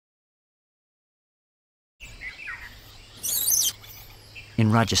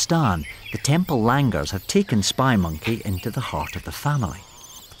In Rajasthan, the temple Langurs have taken Spy Monkey into the heart of the family.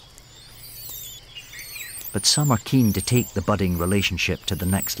 But some are keen to take the budding relationship to the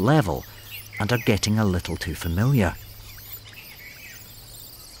next level and are getting a little too familiar.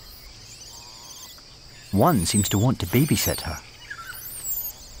 One seems to want to babysit her.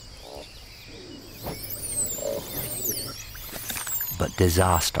 But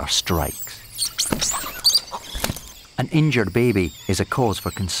disaster strikes. An injured baby is a cause for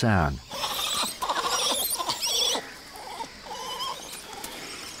concern.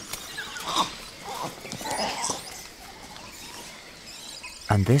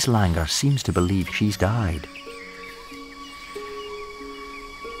 And this Langur seems to believe she's died.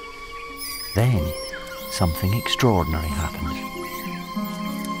 Then, something extraordinary happens.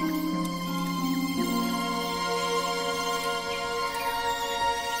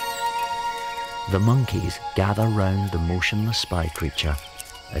 The monkeys gather round the motionless spy creature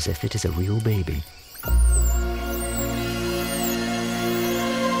as if it is a real baby.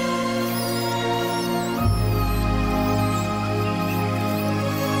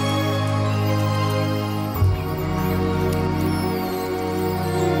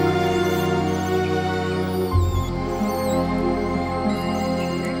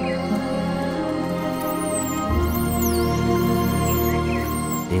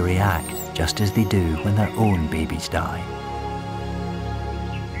 They react just as they do when their own babies die.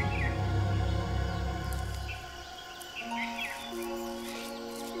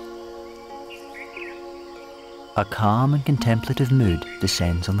 A calm and contemplative mood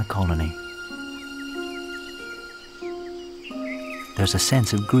descends on the colony. There's a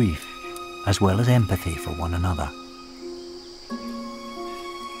sense of grief, as well as empathy for one another.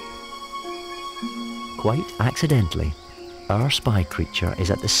 Quite accidentally, our spy creature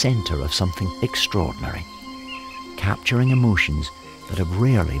is at the centre of something extraordinary, capturing emotions that have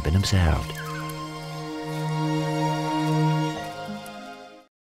rarely been observed.